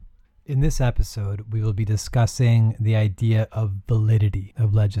In this episode, we will be discussing the idea of validity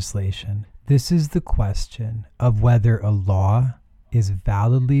of legislation. This is the question of whether a law is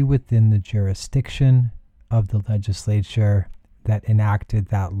validly within the jurisdiction of the legislature that enacted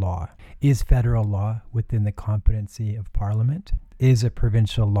that law. Is federal law within the competency of Parliament? Is a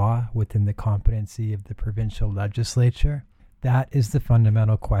provincial law within the competency of the provincial legislature? That is the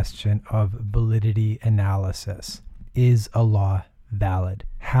fundamental question of validity analysis. Is a law valid?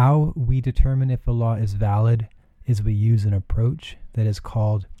 How we determine if a law is valid is we use an approach that is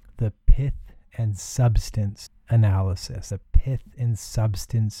called the pith and substance analysis, the pith and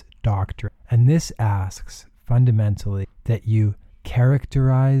substance doctrine. And this asks fundamentally that you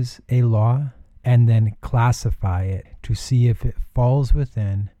characterize a law and then classify it to see if it falls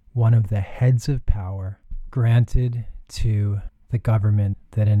within one of the heads of power granted to the government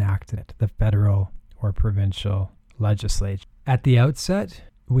that enacted it, the federal or provincial legislature. At the outset,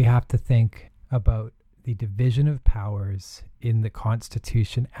 we have to think about the division of powers in the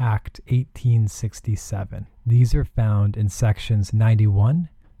Constitution Act 1867. These are found in sections 91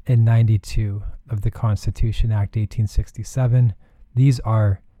 and 92 of the Constitution Act 1867. These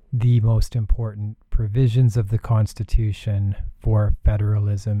are the most important provisions of the Constitution for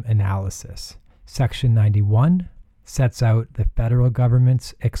federalism analysis. Section 91 sets out the federal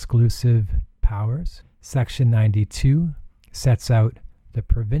government's exclusive powers. Section 92 sets out the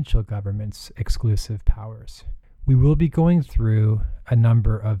provincial government's exclusive powers. We will be going through a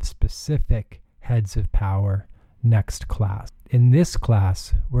number of specific heads of power next class. In this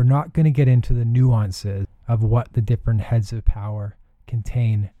class, we're not going to get into the nuances of what the different heads of power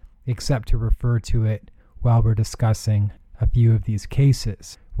contain, except to refer to it while we're discussing a few of these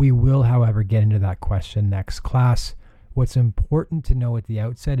cases. We will, however, get into that question next class. What's important to know at the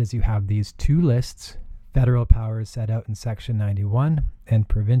outset is you have these two lists: federal powers set out in section 91 and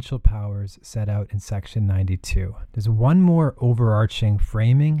provincial powers set out in section 92. There's one more overarching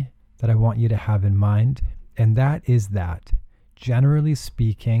framing that I want you to have in mind, and that is that, generally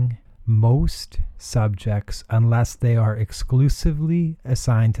speaking, most subjects, unless they are exclusively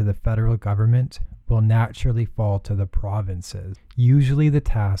assigned to the federal government, will naturally fall to the provinces. Usually the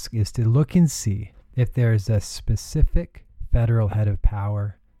task is to look and see if there is a specific federal head of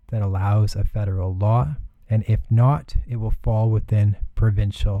power that allows a federal law, and if not, it will fall within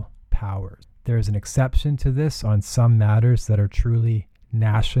provincial powers. There is an exception to this on some matters that are truly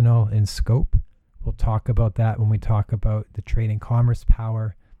national in scope. We'll talk about that when we talk about the trade and commerce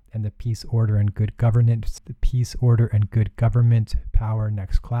power and the peace, order, and good governance, the peace, order, and good government power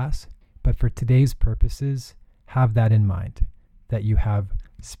next class. But for today's purposes, have that in mind, that you have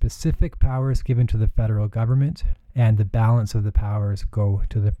specific powers given to the federal government and the balance of the powers go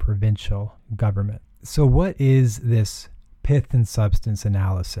to the provincial government. So what is this pith and substance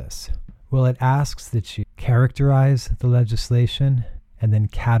analysis? Well, it asks that you characterize the legislation and then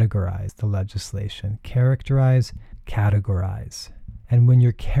categorize the legislation. Characterize, categorize. And when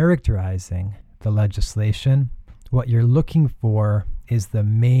you're characterizing the legislation, what you're looking for is the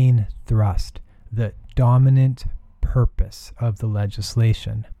main thrust, the dominant purpose of the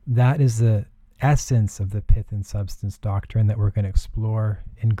legislation. That is the essence of the pith and substance doctrine that we're going to explore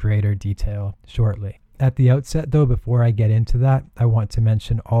in greater detail shortly. At the outset, though, before I get into that, I want to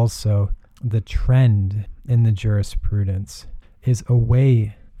mention also the trend in the jurisprudence is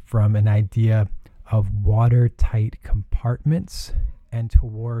away from an idea of watertight compartments and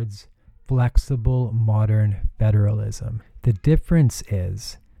towards flexible modern federalism. The difference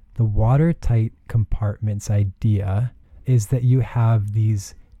is the watertight compartments idea is that you have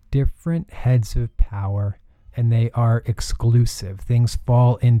these different heads of power and they are exclusive. Things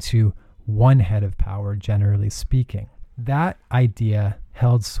fall into one head of power, generally speaking. That idea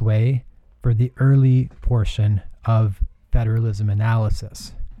held sway for the early portion of federalism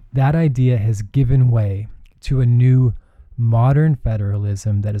analysis. That idea has given way to a new modern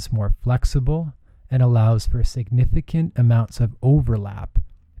federalism that is more flexible and allows for significant amounts of overlap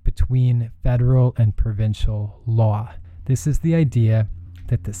between federal and provincial law. This is the idea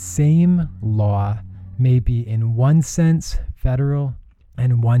that the same law may be in one sense federal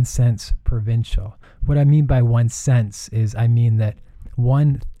and one sense provincial. What I mean by one sense is I mean that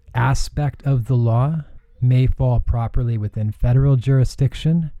one aspect of the law may fall properly within federal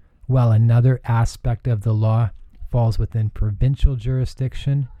jurisdiction, while another aspect of the law falls within provincial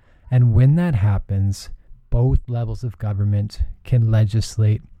jurisdiction. And when that happens, both levels of government can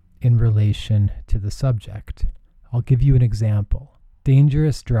legislate in relation to the subject. I'll give you an example.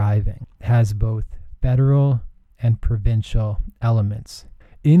 Dangerous driving has both federal and provincial elements.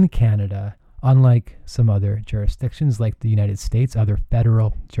 In Canada, Unlike some other jurisdictions like the United States, other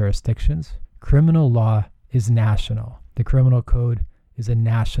federal jurisdictions, criminal law is national. The criminal code is a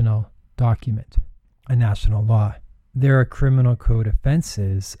national document, a national law. There are criminal code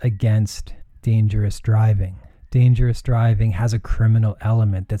offenses against dangerous driving. Dangerous driving has a criminal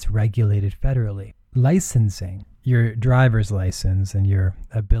element that's regulated federally. Licensing, your driver's license and your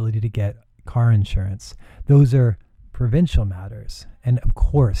ability to get car insurance, those are provincial matters. And of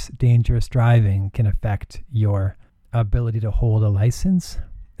course, dangerous driving can affect your ability to hold a license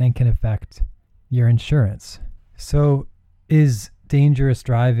and can affect your insurance. So is dangerous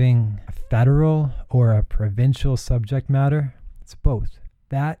driving a federal or a provincial subject matter? It's both.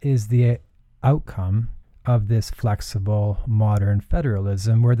 That is the outcome of this flexible modern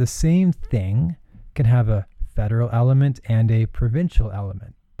federalism, where the same thing can have a federal element and a provincial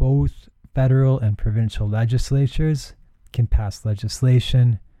element. Both federal and provincial legislatures can pass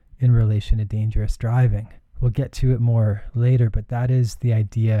legislation in relation to dangerous driving. We'll get to it more later, but that is the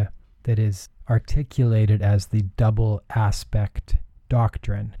idea that is articulated as the double aspect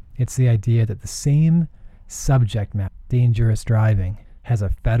doctrine. It's the idea that the same subject matter, dangerous driving, has a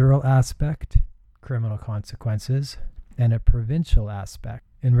federal aspect, criminal consequences, and a provincial aspect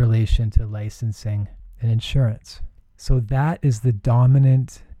in relation to licensing and insurance. So that is the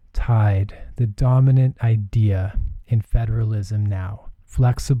dominant tide, the dominant idea in federalism now.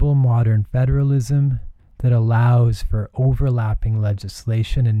 Flexible modern federalism that allows for overlapping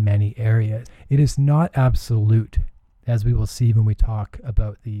legislation in many areas. It is not absolute, as we will see when we talk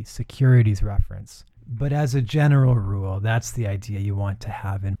about the securities reference. But as a general rule, that's the idea you want to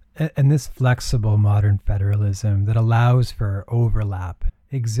have. And this flexible modern federalism that allows for overlap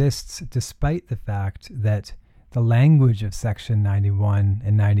exists despite the fact that the language of Section 91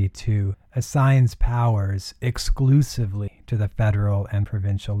 and 92 assigns powers exclusively to the federal and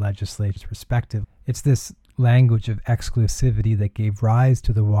provincial legislatures respectively. It's this language of exclusivity that gave rise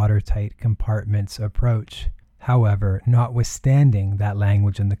to the watertight compartments approach. However, notwithstanding that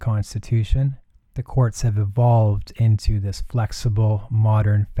language in the Constitution, the courts have evolved into this flexible,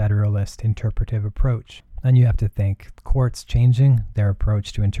 modern federalist interpretive approach. And you have to think, courts changing their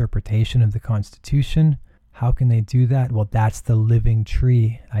approach to interpretation of the Constitution. How can they do that? Well, that's the living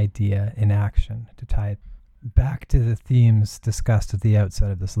tree idea in action, to tie it back to the themes discussed at the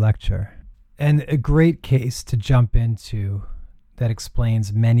outset of this lecture. And a great case to jump into that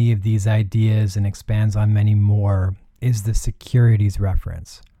explains many of these ideas and expands on many more is the securities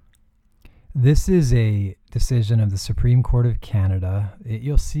reference. This is a decision of the Supreme Court of Canada.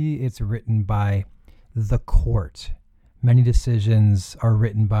 You'll see it's written by the court. Many decisions are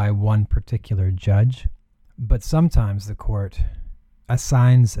written by one particular judge, but sometimes the court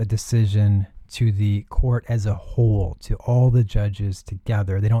assigns a decision to the court as a whole, to all the judges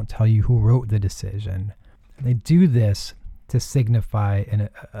together. They don't tell you who wrote the decision. They do this to signify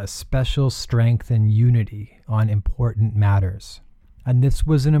a special strength and unity on important matters. And this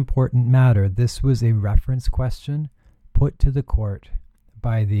was an important matter. This was a reference question put to the court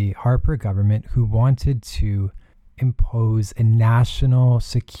by the Harper government, who wanted to impose a national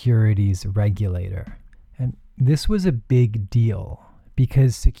securities regulator. And this was a big deal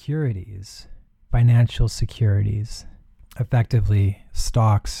because securities, financial securities, effectively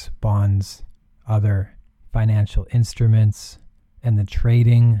stocks, bonds, other financial instruments, and the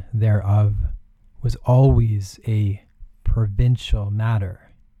trading thereof was always a provincial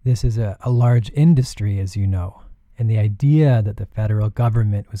matter. This is a large industry, as you know, and the idea that the federal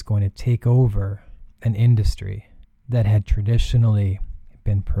government was going to take over an industry that had traditionally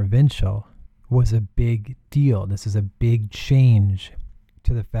been provincial was a big deal. This is a big change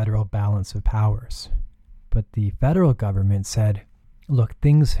to the federal balance of powers. But the federal government said, look,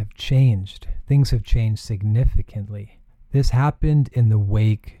 things have changed. Things have changed significantly. This happened in the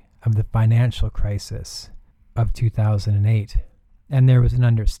wake of the financial crisis of 2008. And there was an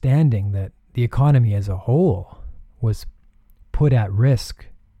understanding that the economy as a whole was put at risk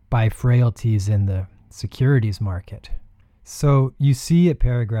by frailties in the securities market. So you see at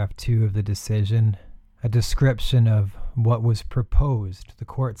paragraph 2 of the decision a description of what was proposed. The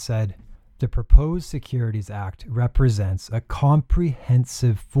court said, the proposed Securities Act represents a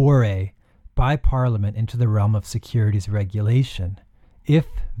comprehensive foray by Parliament into the realm of securities regulation. If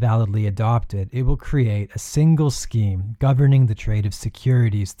validly adopted, it will create a single scheme governing the trade of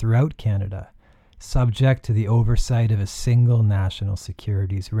securities throughout Canada, subject to the oversight of a single national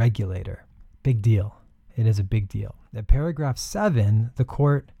securities regulator. Big deal. It is a big deal. At paragraph 7, the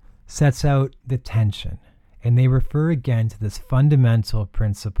court sets out the tension, and they refer again to this fundamental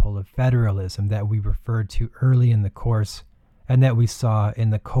principle of federalism that we referred to early in the course and that we saw in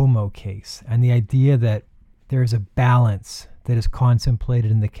the Como case, and the idea that there is a balance that is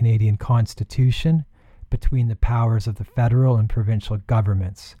contemplated in the Canadian Constitution between the powers of the federal and provincial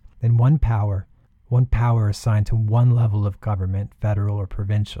governments. And one power assigned to one level of government, federal or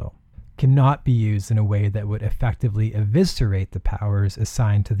provincial, cannot be used in a way that would effectively eviscerate the powers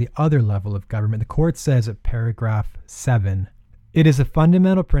assigned to the other level of government. The court says at paragraph 7, it is a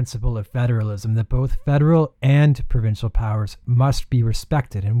fundamental principle of federalism that both federal and provincial powers must be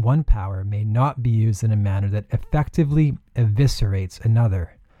respected, and one power may not be used in a manner that effectively eviscerates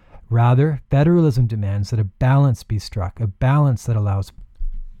another. Rather, federalism demands that a balance be struck, a balance that allows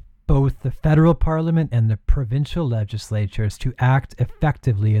both the federal parliament and the provincial legislatures to act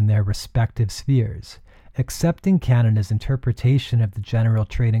effectively in their respective spheres. Accepting Canada's interpretation of the general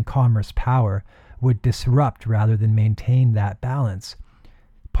trade and commerce power would disrupt rather than maintain that balance.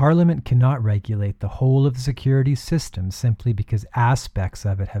 Parliament cannot regulate the whole of the security system simply because aspects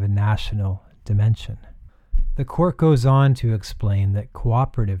of it have a national dimension. The court goes on to explain that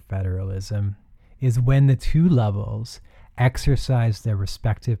cooperative federalism is when the two levels exercise their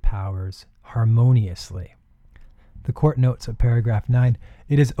respective powers harmoniously. The court notes at paragraph 9,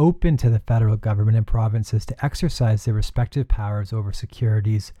 it is open to the federal government and provinces to exercise their respective powers over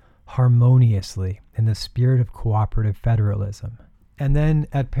securities harmoniously in the spirit of cooperative federalism. And then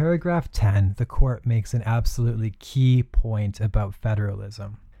at paragraph 10, the court makes an absolutely key point about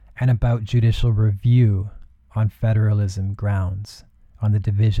federalism and about judicial review on federalism grounds, on the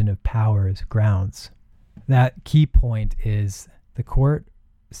division of powers grounds. That key point is the court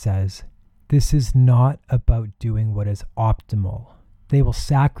says this is not about doing what is optimal. They will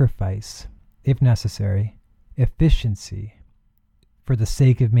sacrifice, if necessary, efficiency for the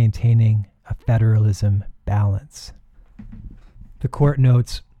sake of maintaining a federalism balance. The court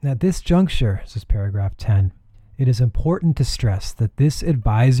notes, at this juncture, this is paragraph 10, it is important to stress that this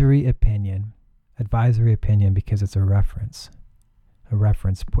advisory opinion because it's a reference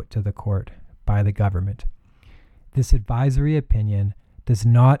put to the court by the government. This advisory opinion does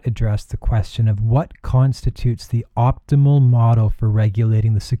not address the question of what constitutes the optimal model for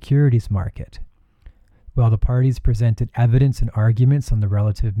regulating the securities market. While the parties presented evidence and arguments on the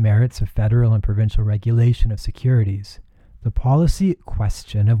relative merits of federal and provincial regulation of securities, the policy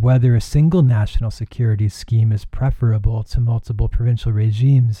question of whether a single national securities scheme is preferable to multiple provincial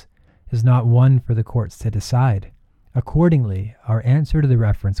regimes is not one for the courts to decide. Accordingly, our answer to the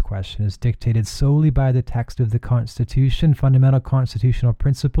reference question is dictated solely by the text of the Constitution, fundamental constitutional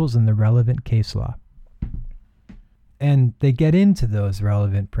principles, and the relevant case law. And they get into those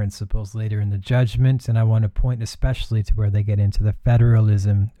relevant principles later in the judgment, and I want to point especially to where they get into the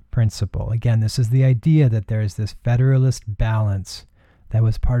federalism principle. Again, this is the idea that there is this federalist balance that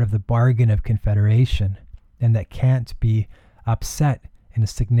was part of the bargain of Confederation and that can't be upset in a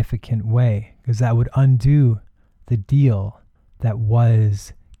significant way, because that would undo the deal that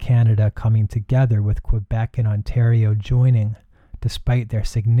was Canada coming together with Quebec and Ontario joining, despite their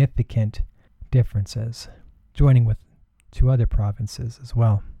significant differences, joining with two other provinces as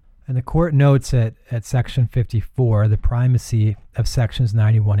well. And the court notes at section 54 the primacy of sections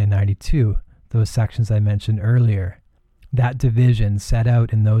 91 and 92, those sections I mentioned earlier. That division set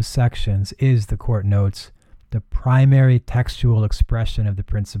out in those sections is, the court notes, the primary textual expression of the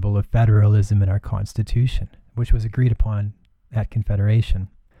principle of federalism in our Constitution, which was agreed upon at Confederation.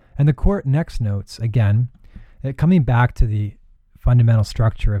 And the court next notes, again, coming back to the fundamental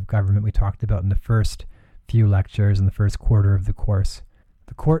structure of government we talked about in the first few lectures in the first quarter of the course,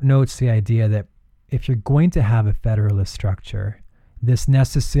 the court notes the idea that if you're going to have a federalist structure, this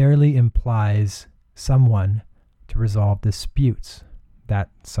necessarily implies someone to resolve disputes. That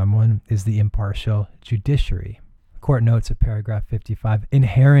someone is the impartial judiciary. The court notes at paragraph 55,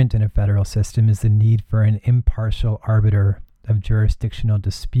 inherent in a federal system is the need for an impartial arbiter of jurisdictional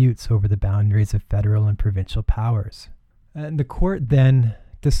disputes over the boundaries of federal and provincial powers. And the court then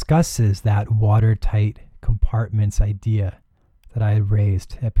discusses that watertight compartments idea that I had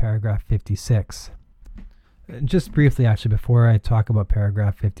raised at paragraph 56. Just briefly, actually, before I talk about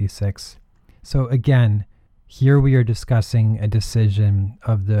paragraph 56. So again, here we are discussing a decision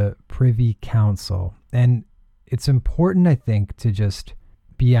of the Privy Council. And it's important, I think, to just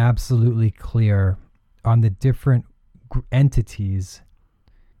be absolutely clear on the different entities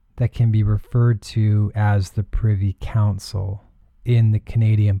that can be referred to as the Privy Council in the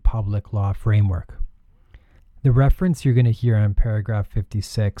Canadian public law framework. The reference you're going to hear on paragraph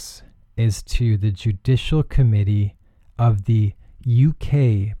 56 is to the Judicial Committee of the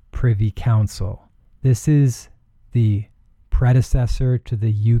UK Privy Council. This is the predecessor to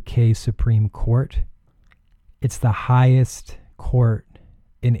the UK Supreme Court. It's the highest court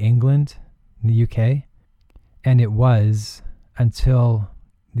in England, in the UK, and it was, until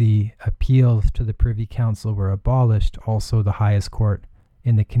the appeals to the Privy Council were abolished, also the highest court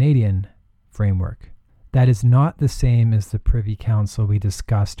in the Canadian framework. That is not the same as the Privy Council we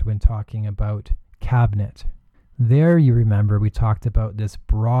discussed when talking about Cabinet. There, you remember, we talked about this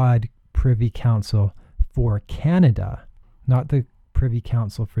broad Privy Council for Canada, not the Privy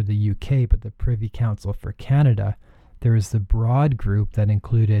Council for the UK, but the Privy Council for Canada. There was the broad group that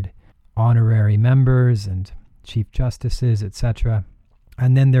included honorary members and chief justices, etc.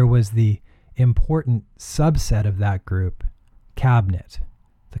 And then there was the important subset of that group, Cabinet,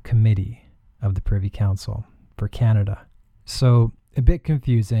 the committee of the Privy Council for Canada. So a bit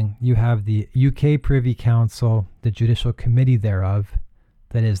confusing. You have the UK Privy Council, the judicial committee thereof,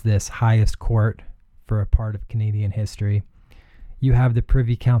 that is this highest court for a part of Canadian history. You have the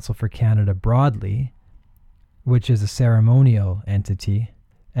Privy Council for Canada broadly, which is a ceremonial entity.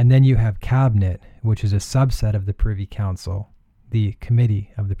 And then you have Cabinet, which is a subset of the Privy Council, the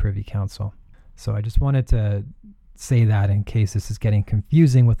committee of the Privy Council. So I just wanted to say that in case this is getting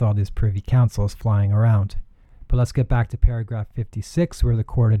confusing with all these Privy Councils flying around. But let's get back to paragraph 56, where the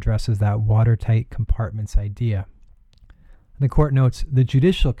court addresses that watertight compartments idea. The court notes the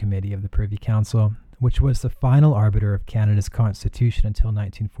Judicial Committee of the Privy Council, which was the final arbiter of Canada's constitution until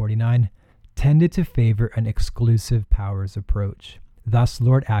 1949, tended to favor an exclusive powers approach. Thus,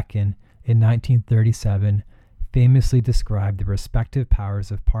 Lord Atkin, in 1937, famously described the respective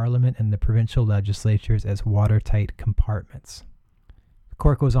powers of Parliament and the provincial legislatures as watertight compartments. The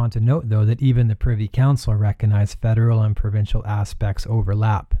court goes on to note, though, that even the Privy Council recognized federal and provincial aspects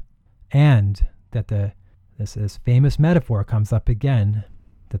overlap, and that this famous metaphor comes up again,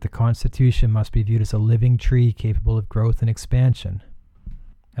 that the Constitution must be viewed as a living tree capable of growth and expansion.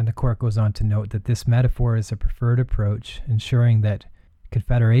 And the court goes on to note that this metaphor is a preferred approach, ensuring that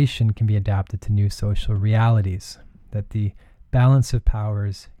Confederation can be adapted to new social realities, that the balance of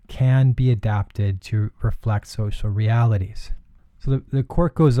powers can be adapted to reflect social realities. So the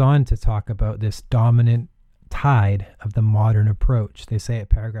court goes on to talk about this dominant tide of the modern approach. They say at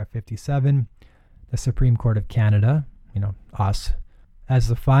paragraph 57, the Supreme Court of Canada, us, as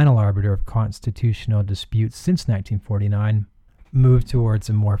the final arbiter of constitutional disputes since 1949, moved towards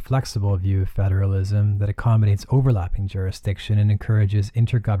a more flexible view of federalism that accommodates overlapping jurisdiction and encourages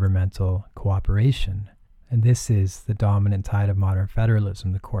intergovernmental cooperation. And this is the dominant tide of modern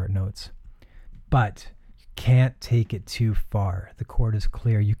federalism, the court notes. But you can't take it too far. The court is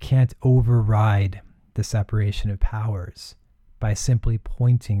clear. You can't override the separation of powers by simply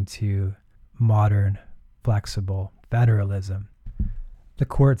pointing to modern, flexible federalism. The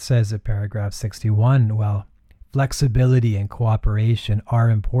court says at paragraph 61, well, flexibility and cooperation are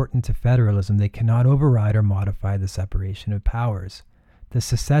important to federalism. They cannot override or modify the separation of powers. The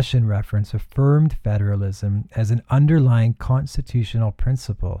secession reference affirmed federalism as an underlying constitutional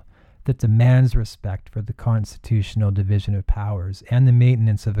principle that demands respect for the constitutional division of powers and the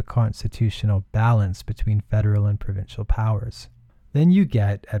maintenance of a constitutional balance between federal and provincial powers. Then you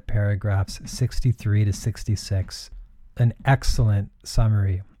get, at paragraphs 63 to 66, an excellent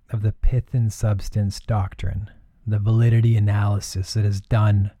summary of the pith and substance doctrine, the validity analysis that is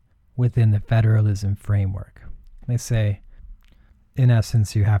done within the federalism framework. They say, in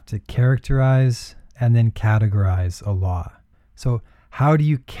essence, you have to characterize and then categorize a law. So how do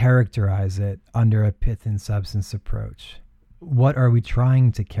you characterize it under a pith and substance approach? What are we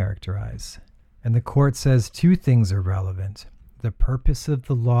trying to characterize? And the court says two things are relevant: the purpose of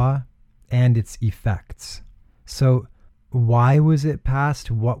the law and its effects. So why was it passed?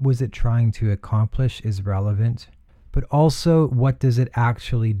 What was it trying to accomplish is relevant, but also what does it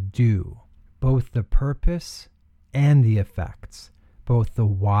actually do? Both the purpose and the effects, both the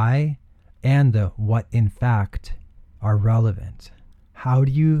why and the what in fact are relevant. How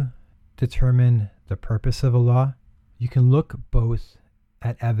do you determine the purpose of a law? You can look both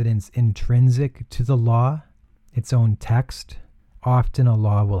at evidence intrinsic to the law, its own text. Often a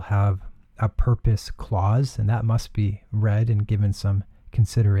law will have a purpose clause, and that must be read and given some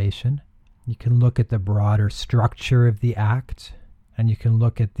consideration. You can look at the broader structure of the act, and you can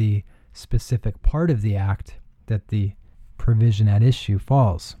look at the specific part of the act that the provision at issue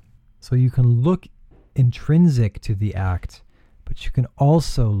falls. So you can look intrinsic to the act, but you can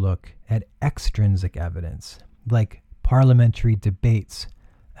also look at extrinsic evidence, like parliamentary debates.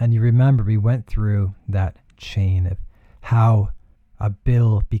 And you remember we went through that chain of how a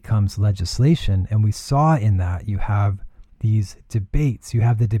bill becomes legislation, and we saw in that you have these debates. You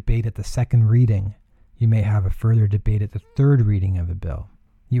have the debate at the second reading. You may have a further debate at the third reading of a bill.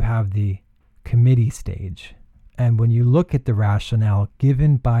 You have the committee stage And when you look at the rationale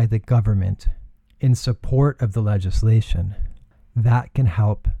given by the government in support of the legislation, that can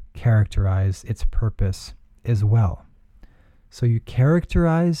help characterize its purpose as well. So you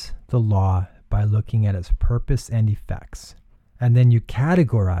characterize the law by looking at its purpose and effects, and then you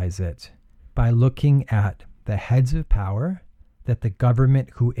categorize it by looking at the heads of power that the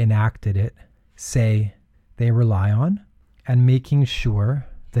government who enacted it say they rely on, and making sure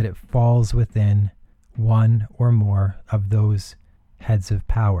that it falls within one or more of those heads of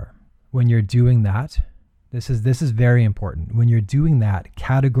power. When you're doing that, this is very important. When you're doing that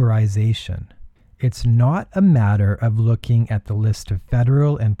categorization, it's not a matter of looking at the list of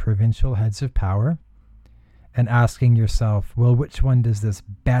federal and provincial heads of power and asking yourself, well, which one does this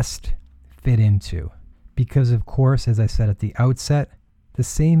best fit into? Because, of course, as I said at the outset, the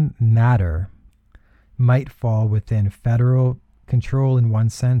same matter might fall within federal control in one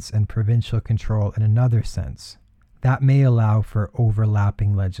sense and provincial control in another sense. That may allow for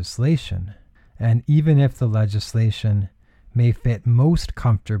overlapping legislation. And even if the legislation may fit most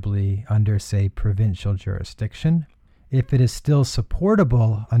comfortably under, say, provincial jurisdiction, if it is still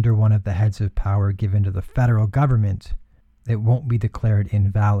supportable under one of the heads of power given to the federal government, it won't be declared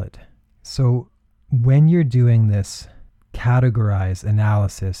invalid. So when you're doing this categorized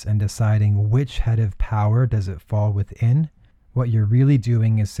analysis and deciding which head of power does it fall within, what you're really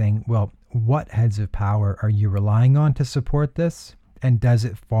doing is saying, well, what heads of power are you relying on to support this? And does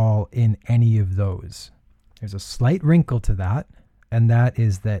it fall in any of those? There's a slight wrinkle to that, and that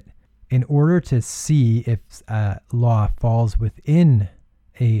is that in order to see if a law falls within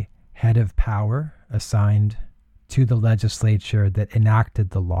a head of power assigned to the legislature that enacted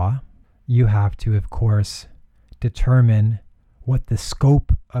the law, you have to, of course, determine what the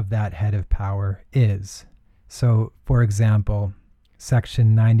scope of that head of power is. So, for example,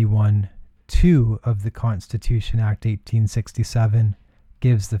 Section 91(2) of the Constitution Act 1867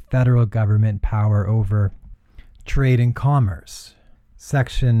 gives the federal government power over trade and commerce.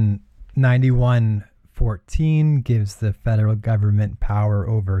 Section 91(14) gives the federal government power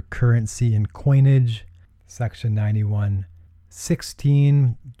over currency and coinage. Section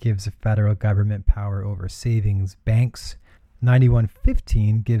 91(16) gives the federal government power over savings banks.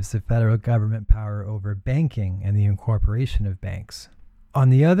 91(15) gives the federal government power over banking and the incorporation of banks. On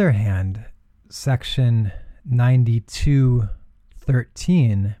the other hand, Section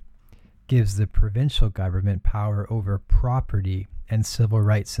 92(13) gives the provincial government power over property and civil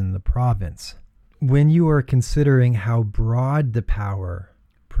rights in the province. When you are considering how broad the power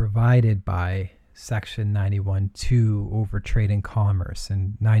provided by Section 91(2) over trade and commerce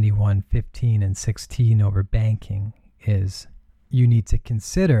and 91(15) and 16 over banking is, you need to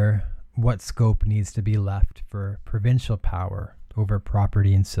consider what scope needs to be left for provincial power over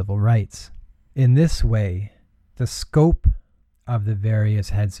property and civil rights. In this way, the scope of the various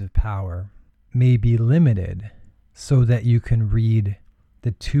heads of power may be limited so that you can read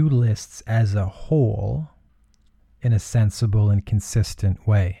the two lists as a whole in a sensible and consistent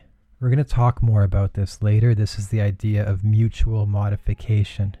way. We're going to talk more about this later. This is the idea of mutual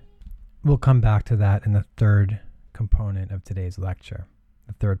modification. We'll come back to that in the third component of today's lecture,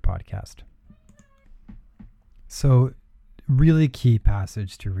 the third podcast. So, really key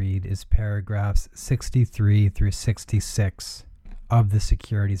passage to read is paragraphs 63 through 66 of the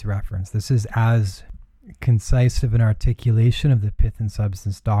securities reference. This is as concise of an articulation of the pith and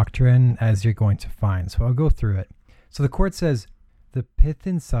substance doctrine as you're going to find. So I'll go through it. So the court says the pith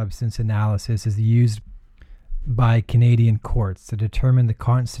and substance analysis is used by Canadian courts to determine the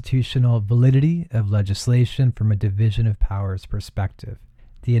constitutional validity of legislation from a division of powers perspective.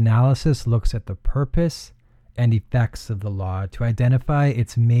 The analysis looks at the purpose and effects of the law to identify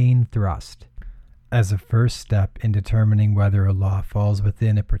its main thrust as a first step in determining whether a law falls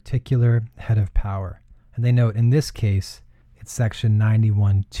within a particular head of power. And they note in this case, it's Section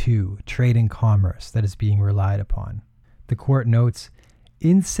 91(2), trade and commerce, that is being relied upon. The court notes,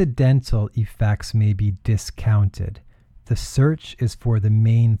 incidental effects may be discounted. The search is for the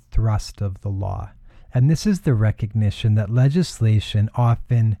main thrust of the law. And this is the recognition that legislation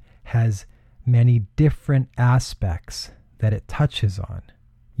often has many different aspects that it touches on.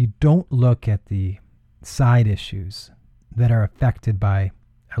 You don't look at the side issues that are affected by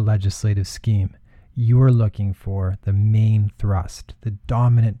a legislative scheme. You are looking for the main thrust, the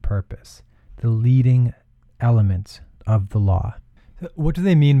dominant purpose, the leading element of the law. What do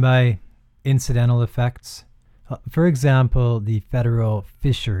they mean by incidental effects? For example, the Federal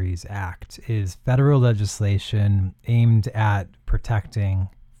Fisheries Act is federal legislation aimed at protecting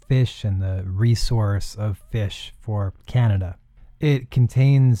fish and the resource of fish for Canada. It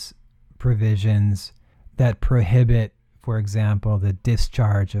contains provisions that prohibit, for example, the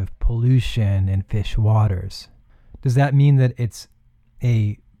discharge of pollution in fish waters. Does that mean that it's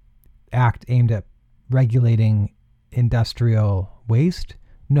a act aimed at regulating industrial waste?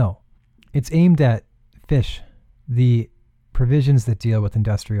 No. It's aimed at fish. The provisions that deal with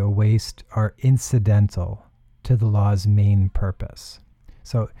industrial waste are incidental to the law's main purpose.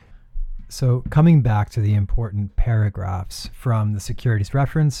 So coming back to the important paragraphs from the securities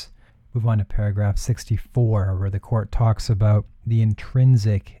reference, move on to paragraph 64, where the court talks about the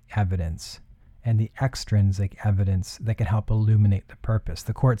intrinsic evidence and the extrinsic evidence that can help illuminate the purpose.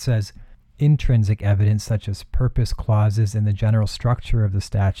 The court says intrinsic evidence, such as purpose clauses in the general structure of the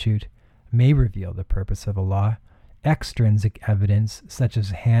statute, may reveal the purpose of a law. Extrinsic evidence, such as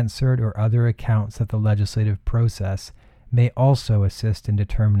Hansard or other accounts of the legislative process, may also assist in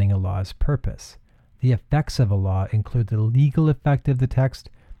determining a law's purpose. The effects of a law include the legal effect of the text,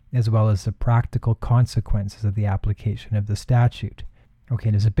 as well as the practical consequences of the application of the statute. Okay,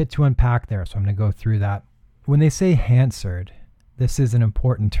 there's a bit to unpack there, so I'm going to go through that. When they say Hansard, this is an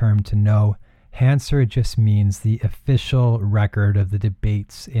important term to know. Hansard just means the official record of the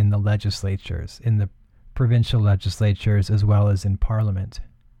debates in the legislatures, in the provincial legislatures, as well as in Parliament.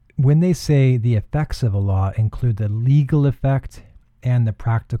 When they say the effects of a law include the legal effect and the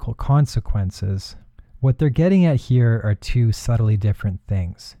practical consequences, what they're getting at here are two subtly different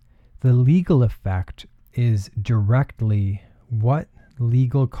things. The legal effect is directly what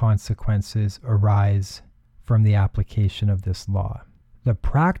legal consequences arise from the application of this law. The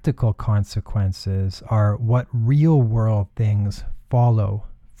practical consequences are what real-world things follow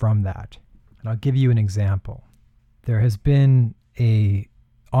from that. And I'll give you an example. There has been an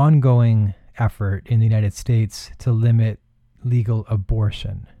ongoing effort in the United States to limit legal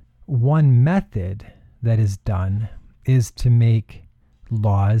abortion. One method that is done is to make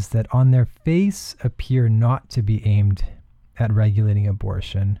laws that on their face appear not to be aimed at regulating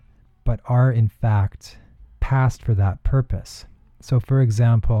abortion, but are in fact passed for that purpose. So, for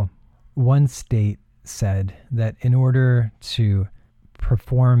example, one state said that in order to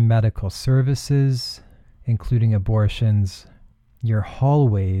perform medical services, including abortions, your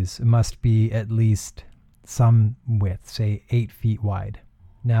hallways must be at least some width, say 8 feet wide.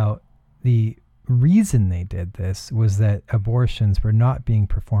 Now, the reason they did this was that abortions were not being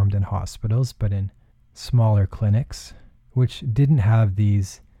performed in hospitals, but in smaller clinics, which didn't have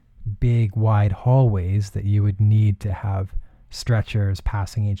these big, wide hallways that you would need to have stretchers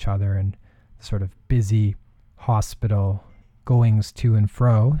passing each other and sort of busy hospital goings to and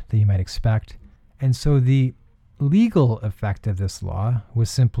fro that you might expect. And so the legal effect of this law was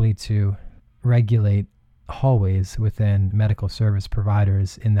simply to regulate hallways within medical service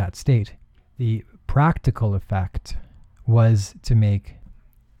providers in that state. The practical effect was to make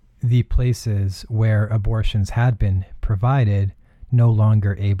the places where abortions had been provided no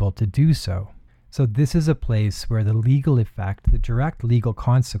longer able to do so. So this is a place where the legal effect, the direct legal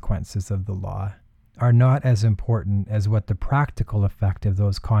consequences of the law, are not as important as what the practical effect of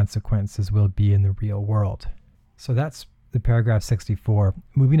those consequences will be in the real world. So that's the paragraph 64.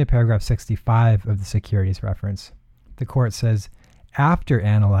 Moving to paragraph 65 of the securities reference, the court says, after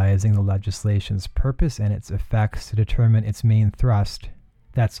analyzing the legislation's purpose and its effects to determine its main thrust,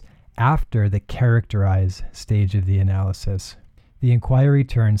 that's after the characterize stage of the analysis, the inquiry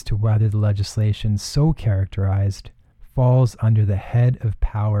turns to whether the legislation so characterized falls under the head of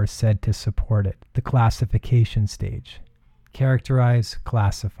power said to support it, the classification stage. Characterize,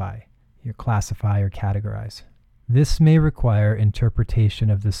 classify. You classify or categorize. This may require interpretation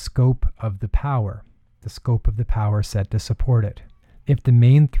of the scope of the power said to support it. If the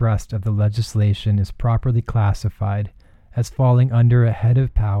main thrust of the legislation is properly classified as falling under a head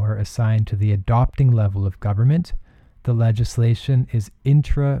of power assigned to the adopting level of government, the legislation is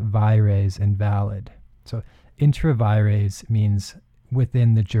intra vires invalid. So intra vires means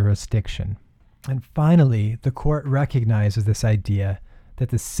within the jurisdiction. And finally, the court recognizes this idea that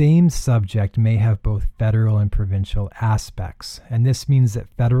the same subject may have both federal and provincial aspects. And this means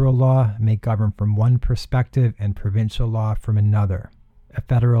that federal law may govern from one perspective and provincial law from another. A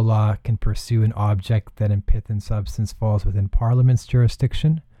federal law can pursue an object that in pith and substance falls within Parliament's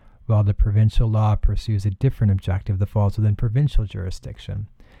jurisdiction, while the provincial law pursues a different objective that falls within provincial jurisdiction.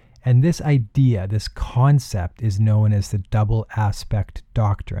 And this idea, this concept, is known as the double aspect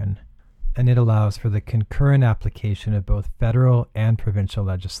doctrine, and it allows for the concurrent application of both federal and provincial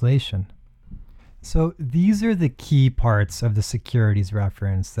legislation. So these are the key parts of the securities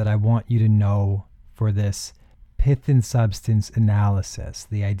reference that I want you to know for this pith and substance analysis,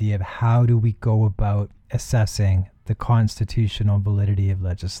 the idea of how do we go about assessing the constitutional validity of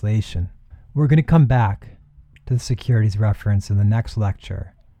legislation. We're going to come back to the securities reference in the next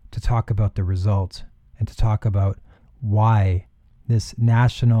lecture to talk about the result and to talk about why this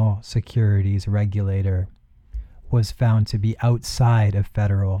national securities regulator was found to be outside of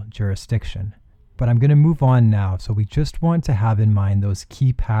federal jurisdiction. But I'm going to move on now. So we just want to have in mind those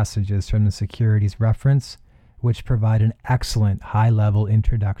key passages from the securities reference, which provide an excellent high-level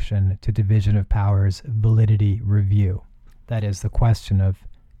introduction to division of powers validity review. That is the question of,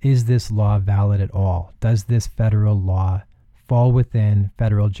 is this law valid at all? Does this federal law fall within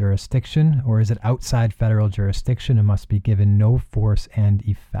federal jurisdiction, or is it outside federal jurisdiction and must be given no force and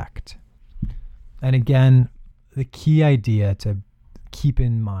effect? And again, the key idea to keep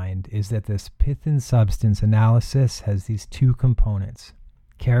in mind is that this pith and substance analysis has these two components: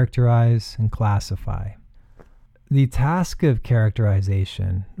 characterize and classify. The task of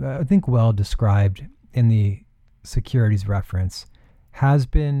characterization, I think well described in the securities reference, has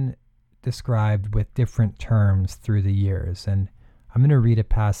been described with different terms through the years. And I'm going to read a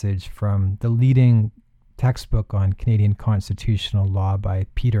passage from the leading textbook on Canadian constitutional law by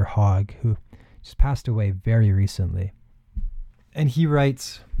Peter Hogg, who just passed away very recently. And he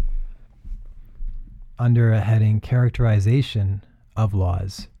writes under a heading, Characterization of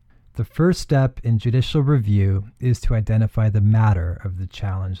Laws: the first step in judicial review is to identify the matter of the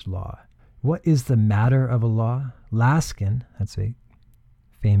challenged law. What is the matter of a law? Laskin, that's a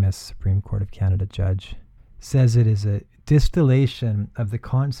famous Supreme Court of Canada judge, says it is a distillation of the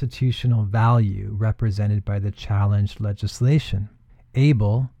constitutional value represented by the challenged legislation.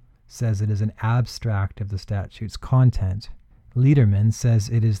 Abel says it is an abstract of the statute's content. Liederman says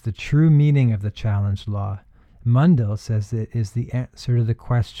it is the true meaning of the challenged law. Mundell says it is the answer to the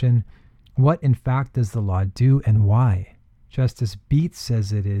question, what in fact does the law do and why? Justice Beetz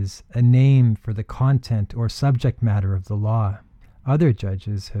says it is a name for the content or subject matter of the law. Other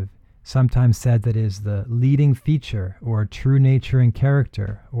judges have sometimes said that it is the leading feature or true nature and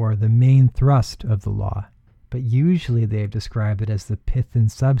character or the main thrust of the law, but usually they have described it as the pith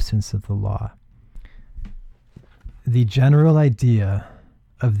and substance of the law. The general idea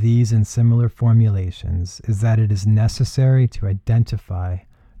of these and similar formulations is that it is necessary to identify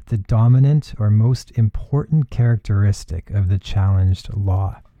the dominant or most important characteristic of the challenged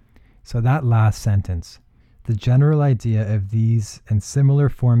law. So that last sentence, the general idea of these and similar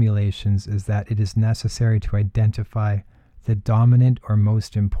formulations is that it is necessary to identify the dominant or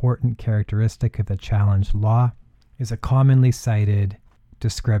most important characteristic of the challenged law, is a commonly cited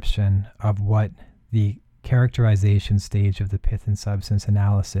description of what the characterization stage of the pith and substance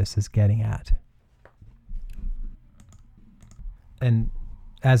analysis is getting at. And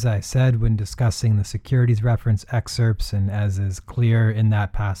as I said when discussing the securities reference excerpts, and as is clear in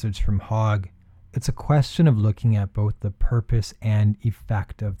that passage from Hogg, it's a question of looking at both the purpose and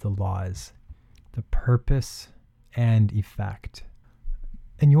effect of the laws. The purpose and effect.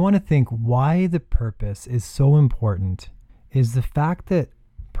 And you want to think why the purpose is so important is the fact that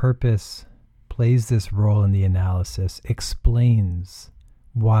purpose plays this role in the analysis explains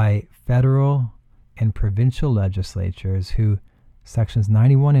why federal and provincial legislatures, who sections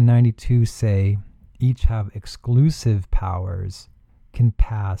 91 and 92 say each have exclusive powers, can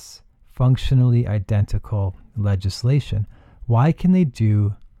pass functionally identical legislation. Why can they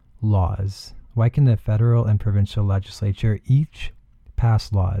do laws? Why can the federal and provincial legislature each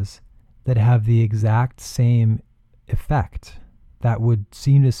pass laws that have the exact same effect? That would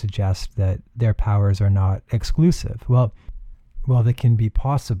seem to suggest that their powers are not exclusive. Well, that can be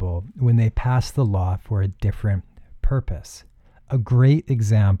possible when they pass the law for a different purpose. A great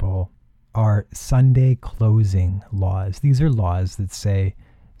example are Sunday closing laws. These are laws that say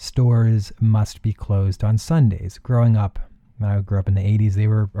stores must be closed on Sundays. Growing up, when I grew up in the 80s, they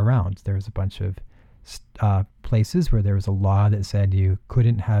were around. There was a bunch of places where there was a law that said you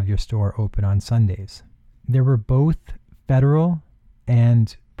couldn't have your store open on Sundays. There were both federal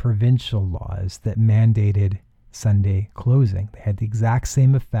and provincial laws that mandated Sunday closing. They had the exact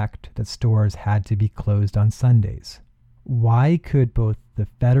same effect that stores had to be closed on Sundays. Why could both the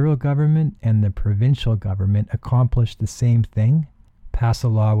federal government and the provincial government accomplish the same thing, pass a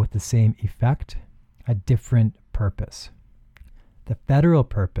law with the same effect? A different purpose. The federal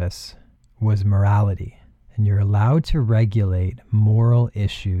purpose was morality, and you're allowed to regulate moral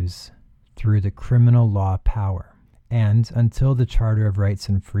issues through the criminal law power. And until the Charter of Rights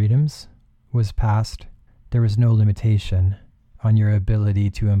and Freedoms was passed, there was no limitation on your ability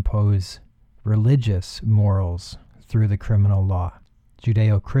to impose religious morals through the criminal law.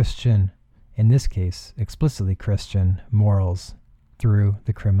 Judeo-Christian, in this case, explicitly Christian morals through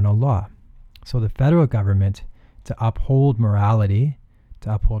the criminal law. So the federal government, to uphold morality,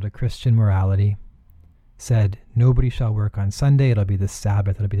 to uphold a Christian morality, said nobody shall work on Sunday, it'll be the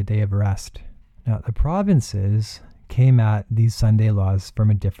Sabbath, it'll be the day of rest. Now, the provinces came at these Sunday laws from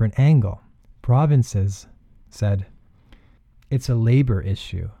a different angle. Provinces said, it's a labor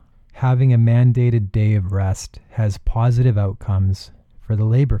issue. Having a mandated day of rest has positive outcomes for the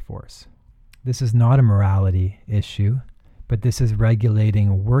labor force. This is not a morality issue, but this is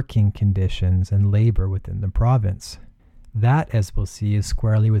regulating working conditions and labor within the province. That, as we'll see, is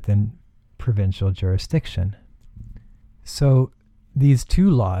squarely within provincial jurisdiction. So these two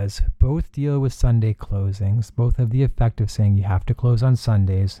laws both deal with Sunday closings, both have the effect of saying you have to close on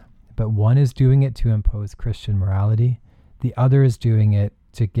Sundays, but one is doing it to impose Christian morality, the other is doing it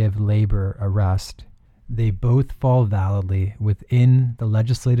to give labor a rest. They both fall validly within the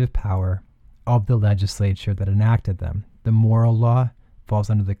legislative power of the legislature that enacted them. The moral law falls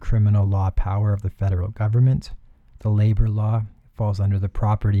under the criminal law power of the federal government. The labor law falls under the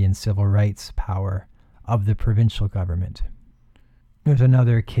property and civil rights power of the provincial government. There's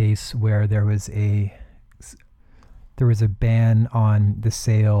another case where there was a ban on the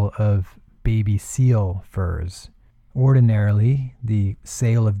sale of baby seal furs. Ordinarily, the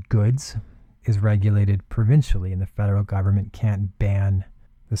sale of goods is regulated provincially, and the federal government can't ban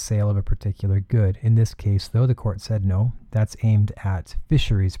the sale of a particular good. In this case, though, the court said no, that's aimed at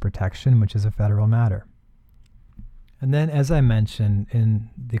fisheries protection, which is a federal matter. And then, as I mentioned, in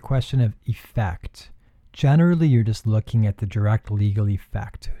the question of effect, generally you're just looking at the direct legal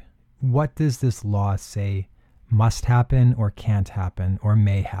effect. What does this law say must happen or can't happen or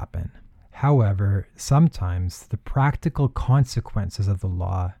may happen? However, sometimes the practical consequences of the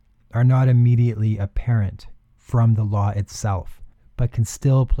law are not immediately apparent from the law itself, but can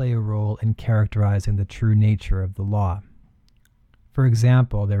still play a role in characterizing the true nature of the law. For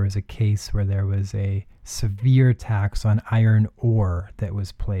example, there was a case where there was a severe tax on iron ore that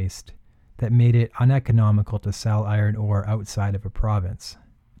was placed that made it uneconomical to sell iron ore outside of a province.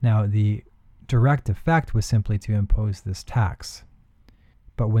 Now, the direct effect was simply to impose this tax.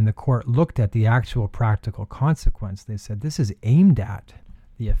 But when the court looked at the actual practical consequence, they said this is aimed at,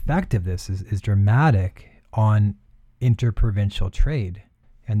 the effect of this is dramatic on interprovincial trade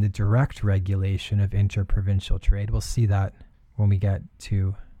and the direct regulation of interprovincial trade. We'll see that when we get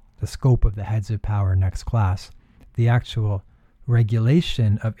to the scope of the heads of power next class. The actual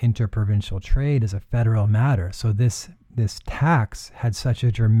regulation of interprovincial trade is a federal matter. So this tax had such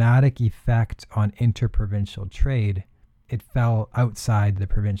a dramatic effect on interprovincial trade, it fell outside the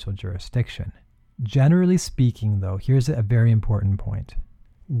provincial jurisdiction. Generally speaking, though, here's a very important point.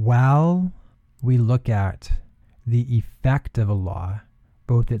 While we look at the effect of a law,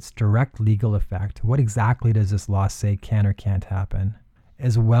 both its direct legal effect, what exactly does this law say can or can't happen,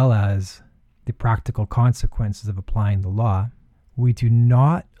 as well as the practical consequences of applying the law, we do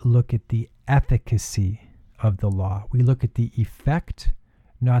not look at the efficacy of the law. We look at the effect,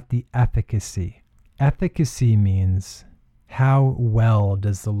 not the efficacy. Efficacy means how well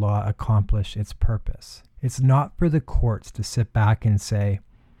does the law accomplish its purpose. It's not for the courts to sit back and say,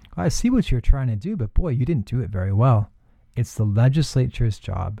 I see what you're trying to do, but boy, you didn't do it very well. It's the legislature's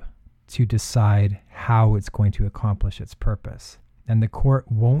job to decide how it's going to accomplish its purpose. And the court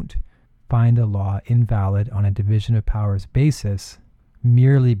won't find a law invalid on a division of powers basis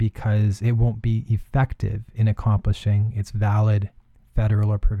merely because it won't be effective in accomplishing its valid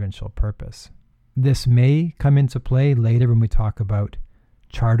federal or provincial purpose. This may come into play later when we talk about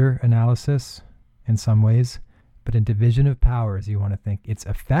charter analysis in some ways, but in division of powers, you want to think it's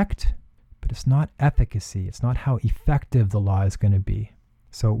effect, but it's not efficacy. It's not how effective the law is going to be.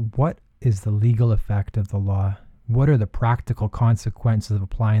 So what is the legal effect of the law? What are the practical consequences of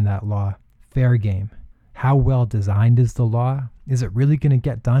applying that law? Fair game. How well designed is the law? Is it really going to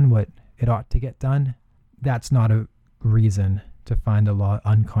get done what it ought to get done? That's not a reason to find a law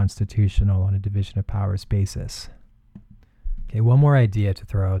unconstitutional on a division of powers basis. Okay, one more idea to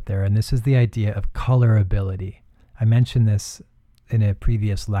throw out there, and this is the idea of colorability. I mentioned this in a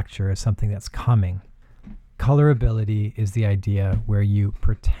previous lecture as something that's coming. Colorability is the idea where you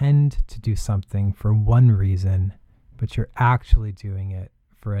pretend to do something for one reason, but you're actually doing it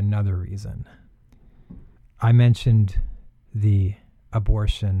for another reason. I mentioned the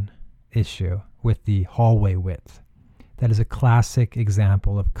abortion issue with the hallway width. That is a classic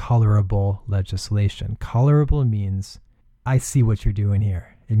example of colorable legislation. Colorable means, I see what you're doing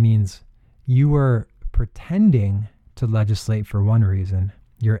here. It means you are pretending to legislate for one reason.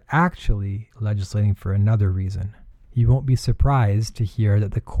 You're actually legislating for another reason. You won't be surprised to hear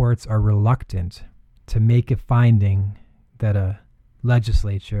that the courts are reluctant to make a finding that a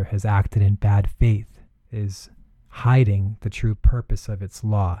legislature has acted in bad faith is hiding the true purpose of its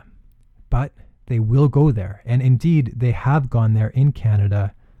law. But they will go there. And indeed, they have gone there in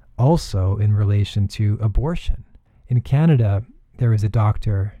Canada also in relation to abortion. In Canada, there is a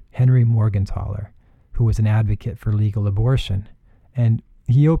doctor, Henry Morgentaler, who was an advocate for legal abortion. And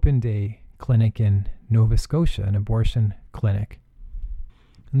he opened a clinic in Nova Scotia, an abortion clinic.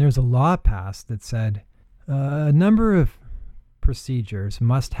 And there's a law passed that said a number of procedures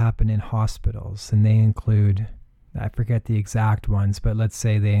must happen in hospitals, and they include, I forget the exact ones, but let's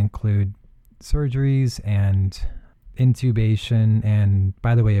say they include surgeries and intubation and,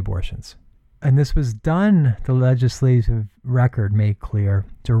 by the way, abortions. And this was done, the legislative record made clear,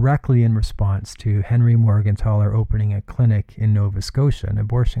 directly in response to Henry Morgentaler opening a clinic in Nova Scotia, an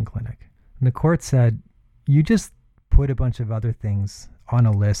abortion clinic. And the court said, you just put a bunch of other things on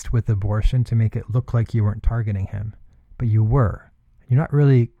a list with abortion to make it look like you weren't targeting him, but you were. You're not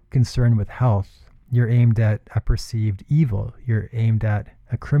really concerned with health. You're aimed at a perceived evil. You're aimed at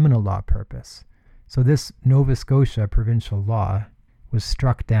a criminal law purpose. So this Nova Scotia provincial law was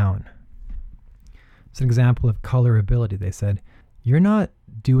struck down. It's an example of colorability. They said, you're not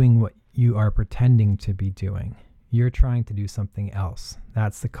doing what you are pretending to be doing. You're trying to do something else.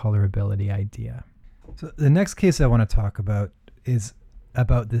 That's the colorability idea. So the next case I want to talk about is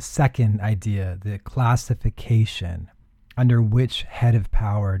about the second idea, the classification. Under which head of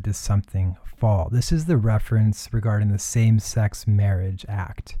power does something fall? This is the reference regarding the Same-Sex Marriage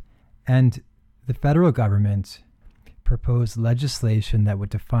Act. And the federal government proposed legislation that would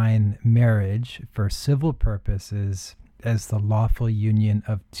define marriage for civil purposes as the lawful union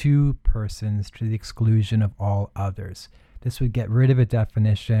of two persons to the exclusion of all others. This would get rid of a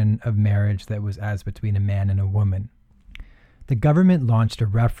definition of marriage that was as between a man and a woman. The government launched a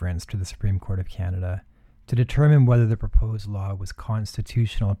reference to the Supreme Court of Canada to determine whether the proposed law was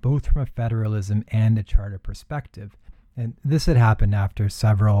constitutional, both from a federalism and a charter perspective. And this had happened after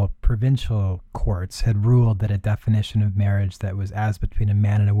several provincial courts had ruled that a definition of marriage that was as between a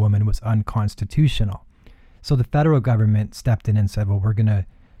man and a woman was unconstitutional. So the federal government stepped in and said, well, we're going to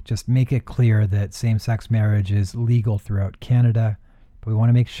just make it clear that same-sex marriage is legal throughout Canada, but we want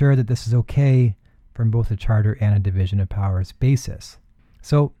to make sure that this is okay from both a charter and a division of powers basis.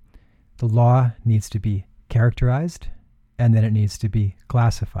 So the law needs to be characterized, and then it needs to be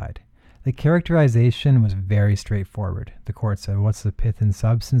classified. The characterization was very straightforward. The court said, what's the pith and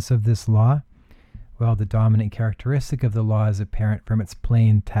substance of this law? Well, the dominant characteristic of the law is apparent from its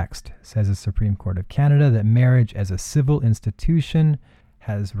plain text. Says the Supreme Court of Canada that marriage as a civil institution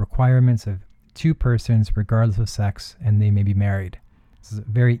has requirements of two persons regardless of sex, and they may be married. This is a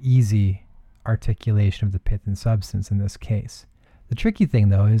very easy articulation of the pith and substance in this case. The tricky thing,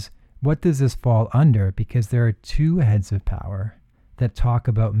 though, is what does this fall under? Because there are two heads of power that talk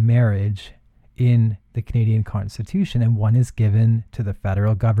about marriage in the Canadian Constitution, and one is given to the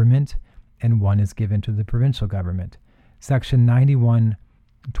federal government and one is given to the provincial government. Section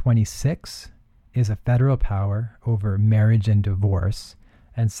 9126 is a federal power over marriage and divorce,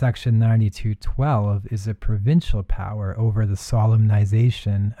 and Section 9212 is a provincial power over the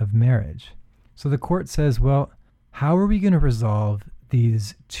solemnization of marriage. So the court says, well, how are we going to resolve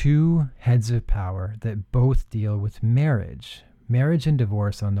these two heads of power that both deal with marriage and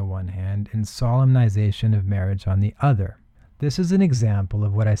divorce on the one hand, and solemnization of marriage on the other? This is an example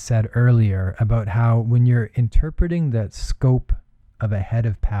of what I said earlier about how when you're interpreting the scope of a head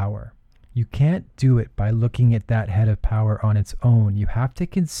of power, you can't do it by looking at that head of power on its own. You have to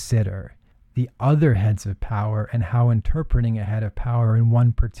consider the other heads of power and how interpreting a head of power in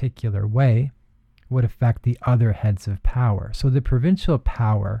one particular way would affect the other heads of power. So the provincial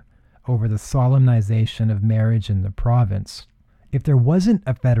power over the solemnization of marriage in the province, if there wasn't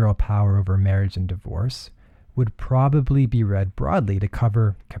a federal power over marriage and divorce, would probably be read broadly to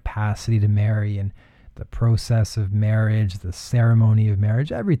cover capacity to marry and the process of marriage, the ceremony of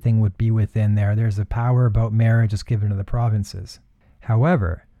marriage. Everything would be within there. There's a power about marriage just given to the provinces.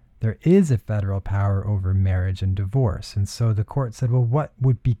 However, there is a federal power over marriage and divorce. And so the court said, well, what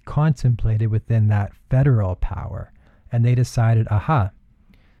would be contemplated within that federal power? And they decided,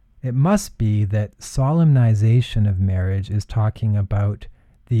 it must be that solemnization of marriage is talking about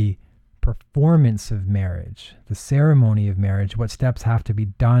the performance of marriage, the ceremony of marriage, what steps have to be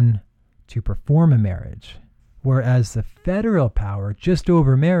done to perform a marriage. Whereas the federal power just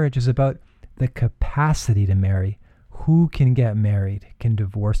over marriage is about the capacity to marry. Who can get married? Can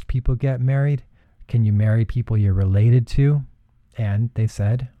divorced people get married? Can you marry people you're related to? And they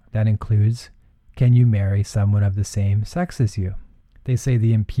said that includes, can you marry someone of the same sex as you? They say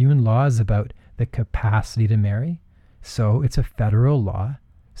the impugned law is about the capacity to marry, so it's a federal law,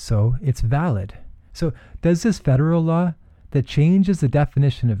 so it's valid. So does this federal law that changes the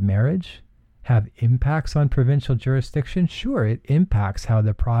definition of marriage have impacts on provincial jurisdiction? Sure, it impacts how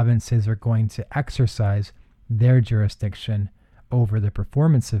the provinces are going to exercise their jurisdiction over the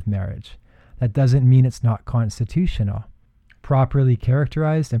performance of marriage. That doesn't mean it's not constitutional. Properly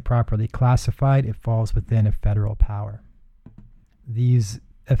characterized and properly classified, it falls within a federal power. These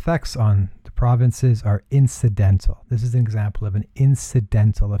effects on the provinces are incidental. This is an example of an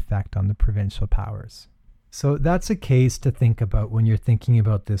incidental effect on the provincial powers. So that's a case to think about when you're thinking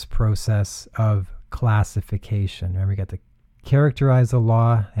about this process of classification. Remember, you got to characterize a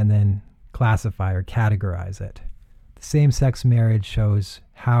law and then classify or categorize it. The same-sex marriage shows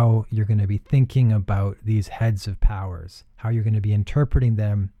how you're going to be thinking about these heads of powers, how you're going to be interpreting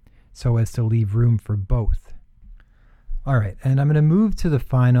them so as to leave room for both. All right, and I'm going to move to the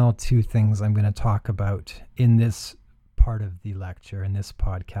final two things I'm going to talk about in this part of the lecture, in this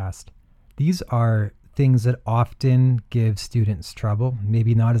podcast. These are things that often give students trouble,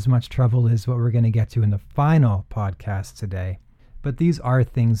 maybe not as much trouble as what we're going to get to in the final podcast today, but these are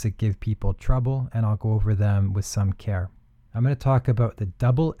things that give people trouble, and I'll go over them with some care. I'm going to talk about the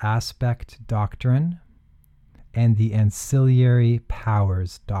double aspect doctrine and the ancillary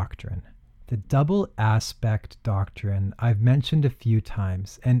powers doctrine. The double aspect doctrine I've mentioned a few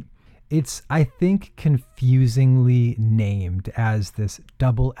times, and it's, I think, confusingly named as this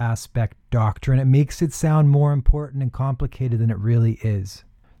double aspect doctrine. It makes it sound more important and complicated than it really is.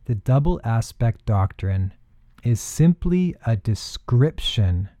 The double aspect doctrine is simply a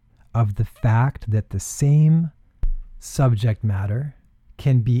description of the fact that the same subject matter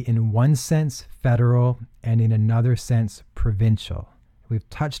can be in one sense federal and in another sense provincial. We've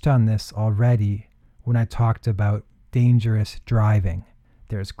touched on this already when I talked about dangerous driving.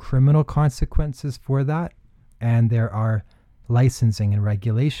 There's criminal consequences for that, and there are licensing and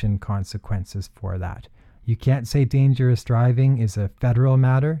regulation consequences for that. You can't say dangerous driving is a federal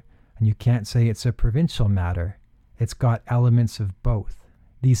matter, and you can't say it's a provincial matter. It's got elements of both.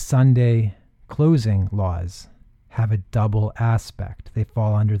 These Sunday closing laws have a double aspect. They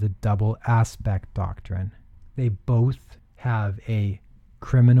fall under the double aspect doctrine. They both have a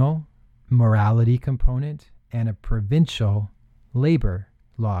criminal morality component and a provincial labor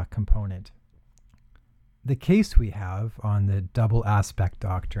law component. The case we have on the double aspect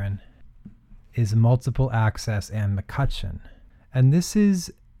doctrine is multiple access and McCutcheon. And this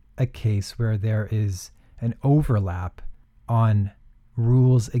is a case where there is an overlap on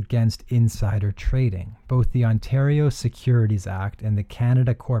rules against insider trading. Both the Ontario Securities Act and the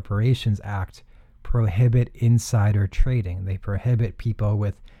Canada Corporations Act prohibit insider trading. They prohibit people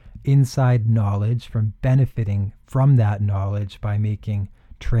with inside knowledge from benefiting from that knowledge by making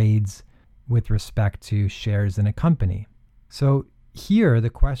trades with respect to shares in a company. So here the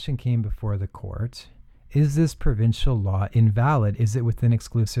question came before the court, is this provincial law invalid? Is it within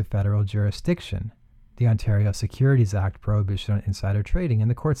exclusive federal jurisdiction? The Ontario Securities Act prohibition on insider trading. And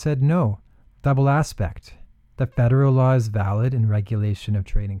the court said no. Double aspect. The federal law is valid in regulation of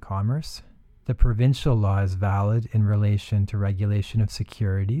trade and commerce. The provincial law is valid in relation to regulation of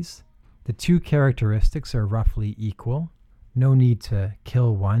securities. The two characteristics are roughly equal. No need to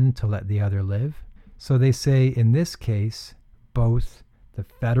kill one to let the other live. So they say in this case, both the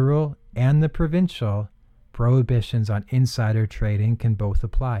federal and the provincial prohibitions on insider trading can both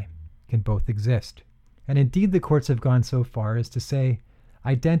apply, can both exist. And indeed, the courts have gone so far as to say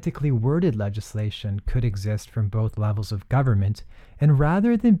identically worded legislation could exist from both levels of government, and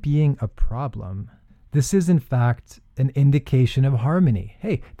rather than being a problem, this is in fact an indication of harmony.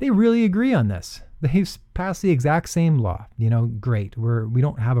 Hey, they really agree on this. They've passed the exact same law. Great. We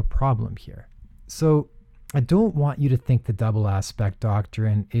don't have a problem here. So I don't want you to think the double aspect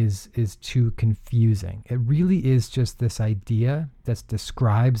doctrine is too confusing. It really is just this idea that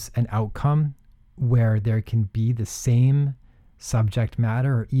describes an outcome where there can be the same subject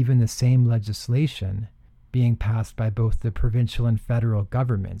matter or even the same legislation being passed by both the provincial and federal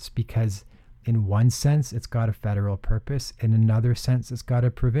governments, because in one sense it's got a federal purpose, in another sense it's got a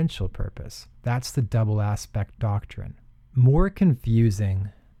provincial purpose. That's the double aspect doctrine. More confusing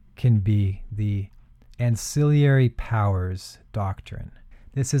can be the ancillary powers doctrine.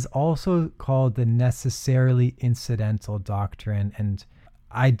 This is also called the necessarily incidental doctrine, and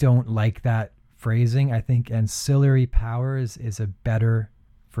I don't like that phrasing. I think ancillary powers is a better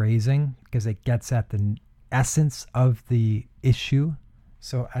phrasing because it gets at the essence of the issue.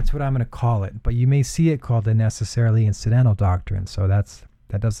 So that's what I'm going to call it. But you may see it called the necessarily incidental doctrine. So that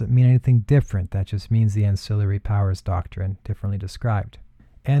doesn't mean anything different. That just means the ancillary powers doctrine differently described.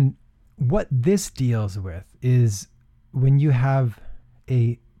 And what this deals with is when you have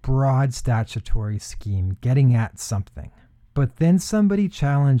a broad statutory scheme getting at something. But then somebody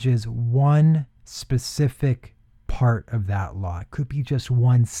challenges one specific part of that law. It could be just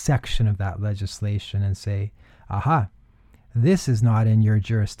one section of that legislation and say, aha, this is not in your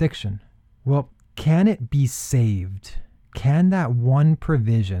jurisdiction. Well, can it be saved? Can that one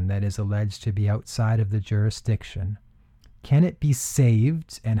provision that is alleged to be outside of the jurisdiction, can it be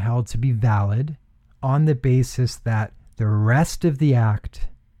saved and held to be valid on the basis that the rest of the act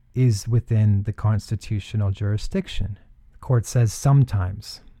is within the constitutional jurisdiction? The court says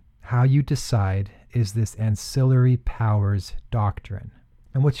sometimes. How you decide is this ancillary powers doctrine.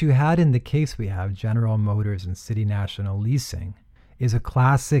 And what you had in the case we have, General Motors and City National Leasing, is a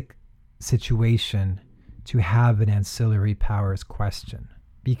classic situation to have an ancillary powers question,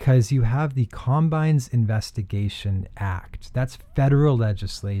 because you have the Combines Investigation Act. That's federal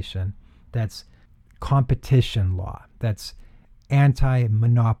legislation. That's competition law. That's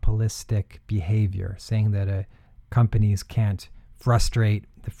anti-monopolistic behavior, saying that companies can't frustrate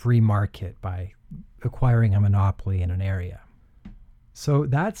the free market by acquiring a monopoly in an area. So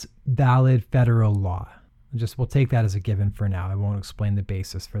that's valid federal law. We'll take that as a given for now. I won't explain the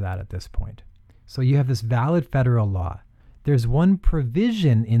basis for that at this point. So you have this valid federal law. There's one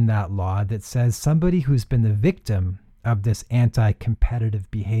provision in that law that says somebody who's been the victim of this anti-competitive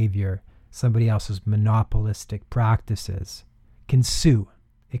behavior, somebody else's monopolistic practices, can sue.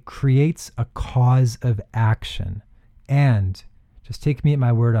 It creates a cause of action. And, just take me at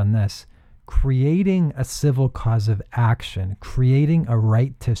my word on this, creating a civil cause of action, creating a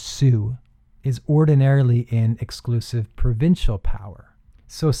right to sue, is ordinarily in exclusive provincial power.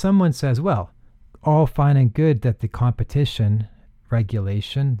 So someone says, well, all fine and good that the competition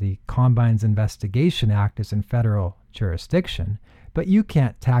regulation, the Combines Investigation Act, is in federal jurisdiction, but you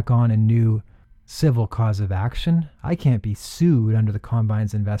can't tack on a new civil cause of action. I can't be sued under the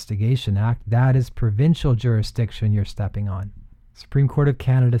Combines Investigation Act. That is provincial jurisdiction you're stepping on. Supreme Court of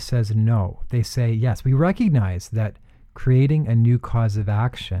Canada says no. They say, yes, we recognize that creating a new cause of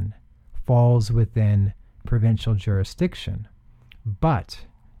action falls within provincial jurisdiction. But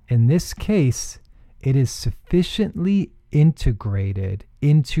in this case, it is sufficiently integrated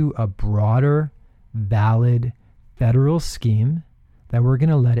into a broader, valid federal scheme that we're going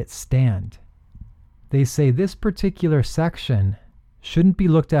to let it stand. They say this particular section shouldn't be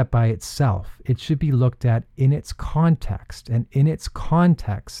looked at by itself. It should be looked at in its context. And in its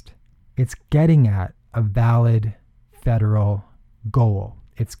context, it's getting at a valid federal goal.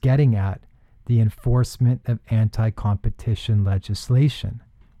 It's getting at the enforcement of anti-competition legislation.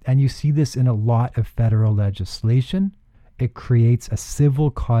 And you see this in a lot of federal legislation. It creates a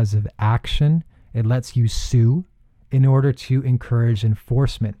civil cause of action. It lets you sue in order to encourage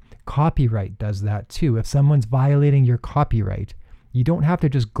enforcement. Copyright does that too. If someone's violating your copyright, you don't have to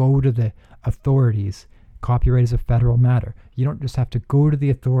just go to the authorities. Copyright is a federal matter. You don't just have to go to the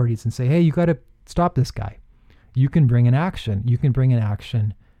authorities and say, hey, you got to stop this guy. You can bring an action. You can bring an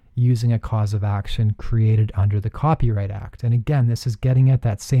action using a cause of action created under the Copyright Act. And again, this is getting at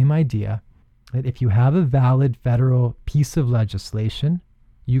that same idea that if you have a valid federal piece of legislation,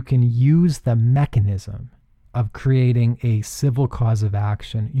 you can use the mechanism of creating a civil cause of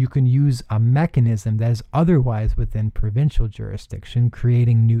action. You can use a mechanism that is otherwise within provincial jurisdiction,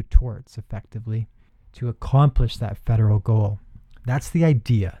 creating new torts effectively to accomplish that federal goal. That's the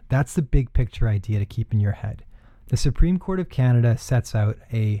idea. That's the big picture idea to keep in your head. The Supreme Court of Canada sets out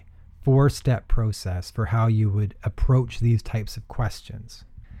a 4-step process for how you would approach these types of questions.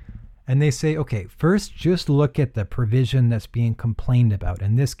 And they say, okay, first just look at the provision that's being complained about.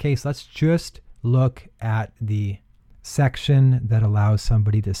 In this case, let's just look at the section that allows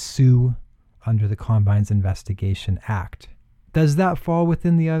somebody to sue under the Combines Investigation Act. Does that fall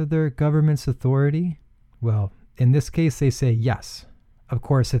within the other government's authority? Well, in this case, they say yes. Of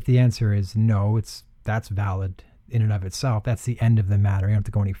course, if the answer is no, that's valid in and of itself. That's the end of the matter. You don't have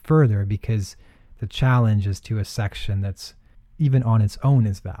to go any further because the challenge is to a section that's even on its own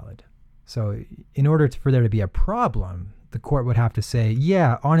is valid. So in order for there to be a problem, the court would have to say,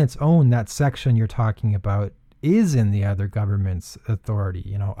 yeah, on its own, that section you're talking about is in the other government's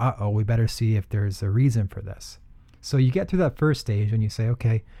authority. We better see if there's a reason for this. So you get through that first stage and you say,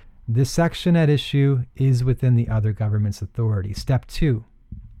 okay, this section at issue is within the other government's authority. Step 2,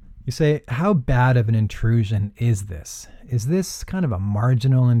 you say, how bad of an intrusion is this? Is this kind of a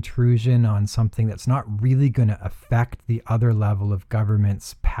marginal intrusion on something that's not really going to affect the other level of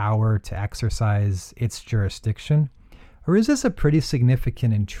government's power to exercise its jurisdiction? Or is this a pretty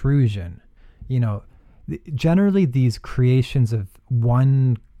significant intrusion? Generally these creations of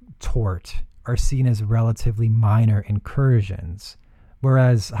one tort are seen as relatively minor incursions.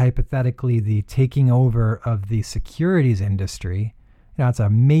 Whereas hypothetically, the taking over of the securities industry, it's a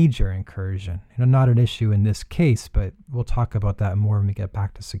major incursion. Not an issue in this case, but we'll talk about that more when we get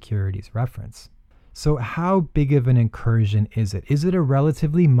back to securities reference. So how big of an incursion is it? Is it a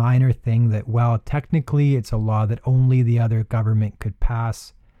relatively minor thing that, well, technically it's a law that only the other government could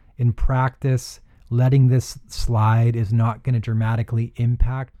pass? In practice, letting this slide is not going to dramatically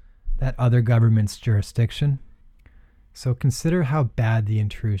impact that other government's jurisdiction? So consider how bad the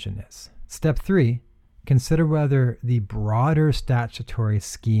intrusion is. Step 3, consider whether the broader statutory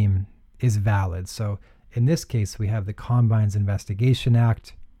scheme is valid. So in this case, we have the Combines Investigation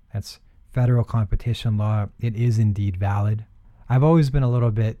Act. That's federal competition law. It is indeed valid. I've always been a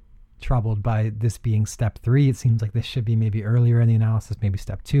little bit troubled by this being step 3. It seems like this should be maybe earlier in the analysis, maybe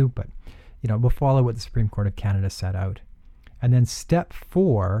step 2, but we'll follow what the Supreme Court of Canada set out. And then step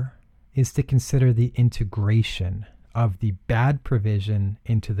 4 is to consider the integration of the bad provision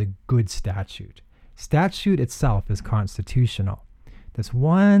into the good statute. Statute itself is constitutional. This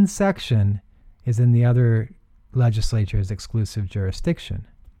one section is in the other legislature's exclusive jurisdiction.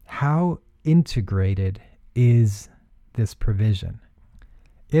 How integrated is this provision?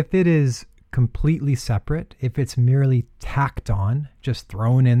 If it is completely separate, if it's merely tacked on, just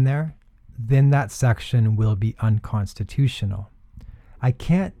thrown in there, then that section will be unconstitutional. I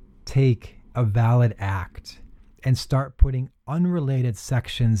can't take a valid act and start putting unrelated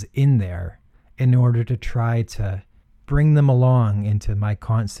sections in there in order to try to bring them along into my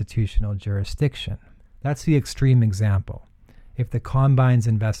constitutional jurisdiction. That's the extreme example. If the Combines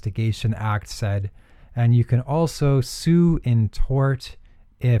Investigation Act said, and you can also sue in tort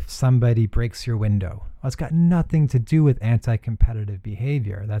if somebody breaks your window. Well, it's got nothing to do with anti-competitive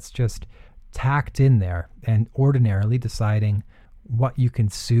behavior. That's just tacked in there, and ordinarily deciding what you can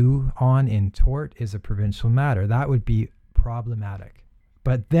sue on in tort is a provincial matter. That would be problematic.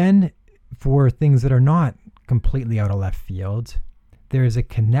 But then for things that are not completely out of left field, there's a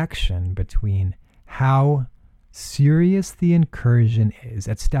connection between how serious the incursion is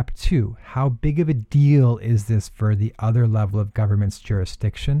at step 2. How big of a deal is this for the other level of government's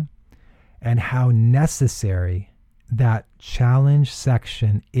jurisdiction? And how necessary that challenge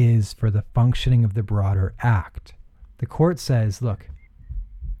section is for the functioning of the broader act. The court says, look,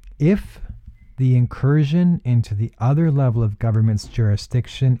 if the incursion into the other level of government's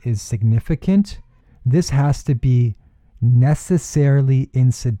jurisdiction is significant, this has to be necessarily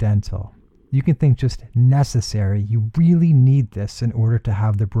incidental. You can think just necessary. You really need this in order to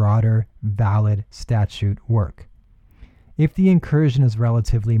have the broader, valid statute work. If the incursion is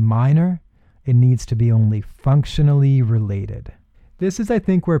relatively minor, it needs to be only functionally related. This is, I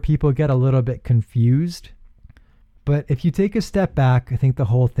think, where people get a little bit confused. But if you take a step back, I think the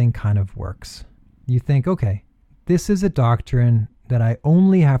whole thing kind of works. You think, okay, this is a doctrine that I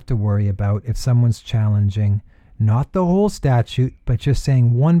only have to worry about if someone's challenging not the whole statute, but just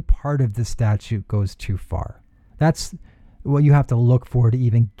saying one part of the statute goes too far. That's what you have to look for to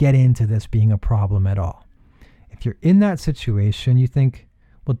even get into this being a problem at all. If you're in that situation, you think,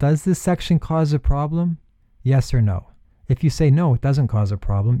 well, does this section cause a problem? Yes or no? If you say no, it doesn't cause a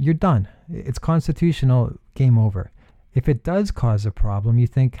problem, you're done. It's constitutional, game over. If it does cause a problem, you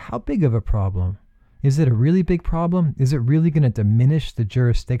think, how big of a problem? Is it a really big problem? Is it really going to diminish the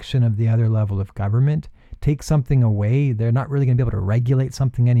jurisdiction of the other level of government? Take something away? They're not really going to be able to regulate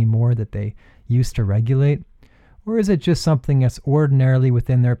something anymore that they used to regulate? Or is it just something that's ordinarily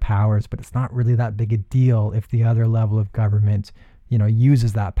within their powers, but it's not really that big a deal if the other level of government,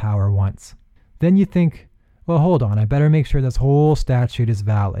 uses that power once? Then you think, well, hold on, I better make sure this whole statute is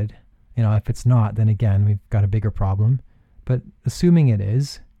valid. If it's not, then again, we've got a bigger problem. But assuming it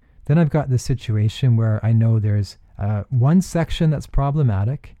is, then I've got this situation where I know there's one section that's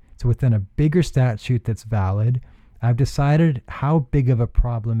problematic. It's within a bigger statute that's valid. I've decided how big of a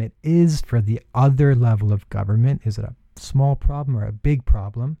problem it is for the other level of government. Is it a small problem or a big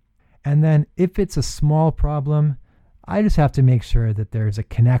problem? And then if it's a small problem, I just have to make sure that there's a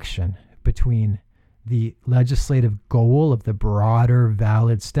connection between the legislative goal of the broader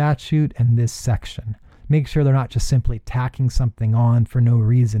valid statute and this section. Make sure they're not just simply tacking something on for no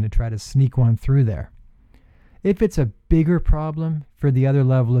reason to try to sneak one through there. If it's a bigger problem for the other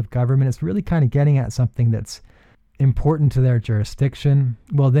level of government, it's really kind of getting at something that's important to their jurisdiction,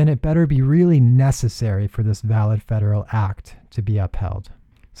 well, then it better be really necessary for this valid federal act to be upheld.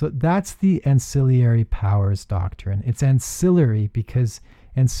 So that's the ancillary powers doctrine. It's ancillary because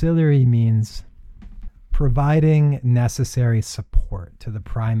ancillary means providing necessary support to the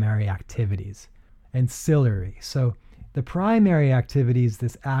primary activities. Ancillary. So the primary activities,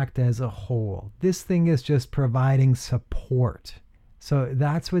 this act as a whole, this thing is just providing support So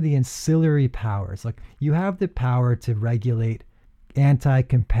that's where the ancillary powers, like you have the power to regulate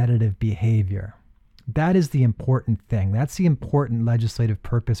anti-competitive behavior. That is the important thing. That's the important legislative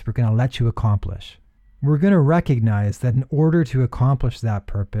purpose we're going to let you accomplish. We're going to recognize that in order to accomplish that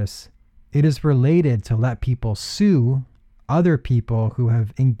purpose, it is related to let people sue other people who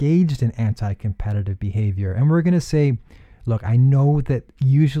have engaged in anti-competitive behavior. And we're going to say, look, I know that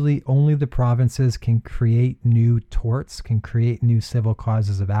usually only the provinces can create new torts, can create new civil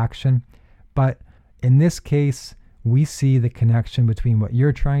causes of action. But in this case, we see the connection between what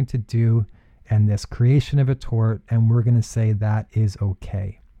you're trying to do and this creation of a tort, and we're going to say that is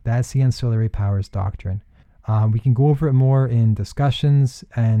okay. That's the ancillary powers doctrine. We can go over it more in discussions,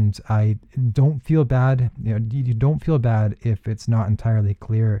 and I don't feel bad. You don't feel bad if it's not entirely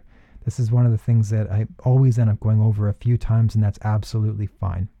clear. This is one of the things that I always end up going over a few times, and that's absolutely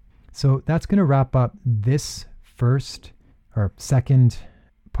fine. So that's going to wrap up this second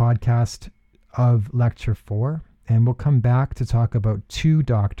podcast of Lecture 4, and we'll come back to talk about two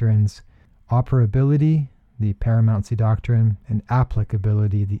doctrines: operability, the paramountcy doctrine, and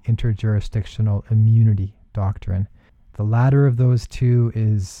applicability, the interjurisdictional immunity doctrine. The latter of those two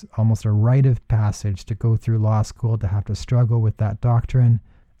is almost a rite of passage to go through law school, to have to struggle with that doctrine.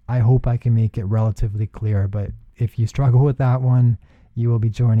 I hope I can make it relatively clear, but if you struggle with that one, you will be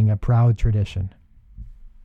joining a proud tradition.